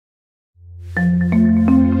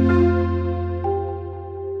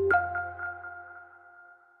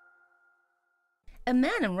A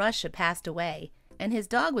man in Russia passed away, and his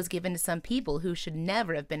dog was given to some people who should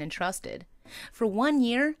never have been entrusted. For 1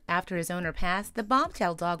 year after his owner passed, the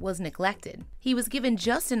Bobtail dog was neglected. He was given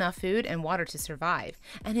just enough food and water to survive,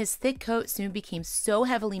 and his thick coat soon became so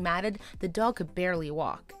heavily matted the dog could barely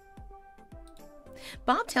walk.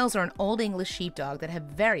 Bobtails are an Old English sheepdog that have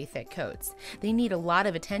very thick coats. They need a lot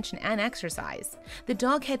of attention and exercise. The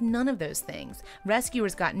dog had none of those things.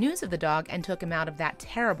 Rescuers got news of the dog and took him out of that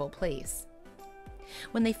terrible place.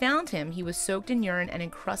 When they found him, he was soaked in urine and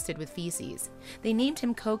encrusted with feces. They named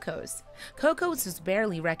him Cocos. Cocos was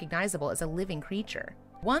barely recognizable as a living creature.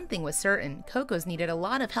 One thing was certain, Cocos needed a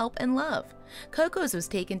lot of help and love. Cocos was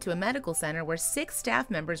taken to a medical center where 6 staff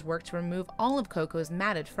members worked to remove all of Cocos'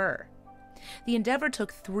 matted fur. The endeavor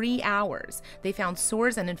took 3 hours. They found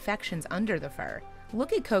sores and infections under the fur.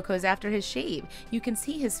 Look at Cocos after his shave. You can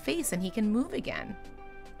see his face and he can move again.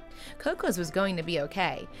 Cocos was going to be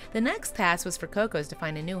okay. The next task was for Cocos to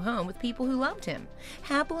find a new home with people who loved him.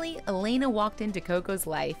 Happily, Elena walked into Cocos'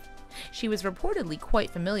 life. She was reportedly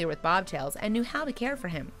quite familiar with Bobtails and knew how to care for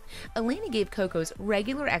him. Elena gave Cocos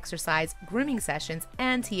regular exercise, grooming sessions,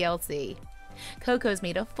 and TLC. Cocos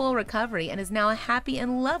made a full recovery and is now a happy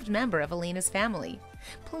and loved member of Elena's family.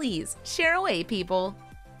 Please, share away, people!